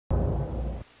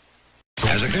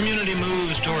As a community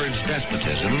moves towards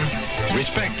despotism,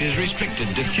 respect is restricted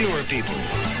to fewer people.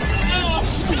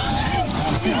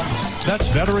 That's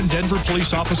veteran Denver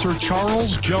police officer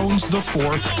Charles Jones IV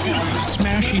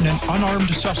smashing an unarmed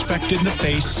suspect in the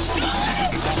face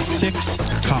 6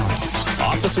 times.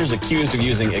 Officers accused of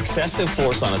using excessive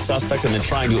force on a suspect and then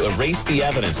trying to erase the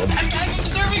evidence. I'm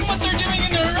observing what they're doing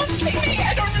and they're arresting me.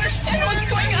 I don't understand what's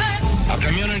going on. A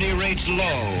community rates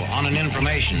low on an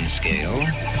information scale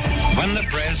when the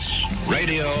press,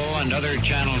 radio, and other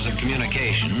channels of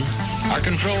communication are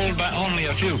controlled by only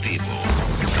a few people.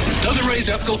 Does it raise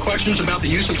ethical questions about the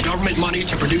use of government money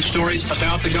to produce stories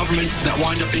about the government that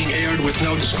wind up being aired with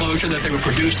no disclosure that they were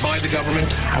produced by the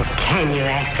government? How can you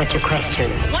ask such a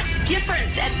question? What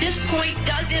difference at this point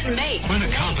does it make? When a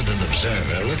competent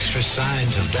observer looks for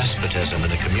signs of despotism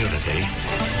in a community,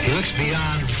 he looks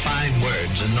beyond fine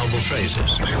words and noble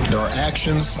phrases. There are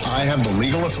actions I have the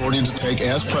legal authority to take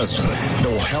as president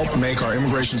that will help make our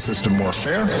immigration system more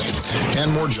fair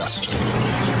and more just.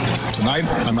 Tonight,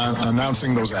 I'm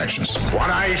announcing those actions. What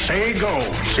I say goes,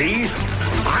 see?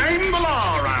 I'm the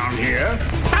law around here.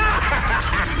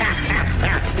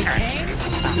 We came,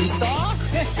 we saw,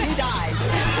 he died.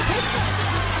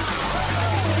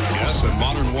 Yes, in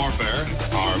modern warfare,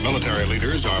 our military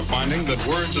leaders are finding that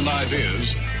words and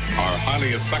ideas are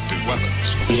highly effective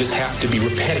weapons. We just have to be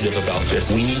repetitive about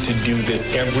this. We need to do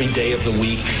this every day of the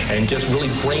week and just really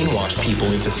brainwash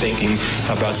people into thinking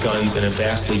about guns in a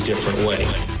vastly different way.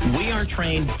 We are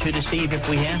trained to deceive if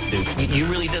we have to. You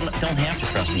really don't have to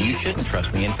trust me. You shouldn't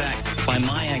trust me. In fact, by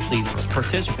my actually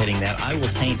participating in that, I will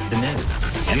taint the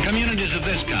news. In communities of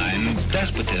this kind,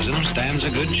 despotism stands a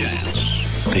good chance.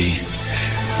 The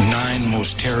 9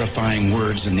 most terrifying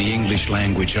words in the English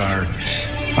language are,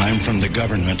 I'm from the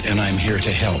government and I'm here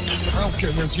to help.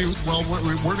 Healthcare this youth, well,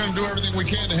 we're going to do everything we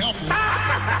can to help you.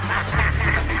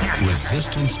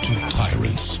 Resistance to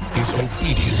tyrants is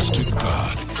obedience to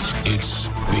God. It's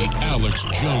the Alex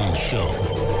Jones Show,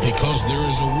 because there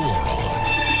is a war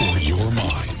on for your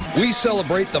mind. We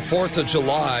celebrate the 4th of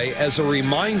July as a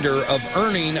reminder of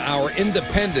earning our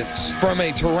independence from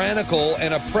a tyrannical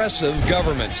and oppressive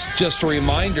government. Just a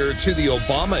reminder to the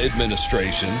Obama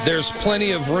administration, there's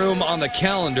plenty of room on the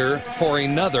calendar for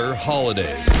another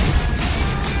holiday.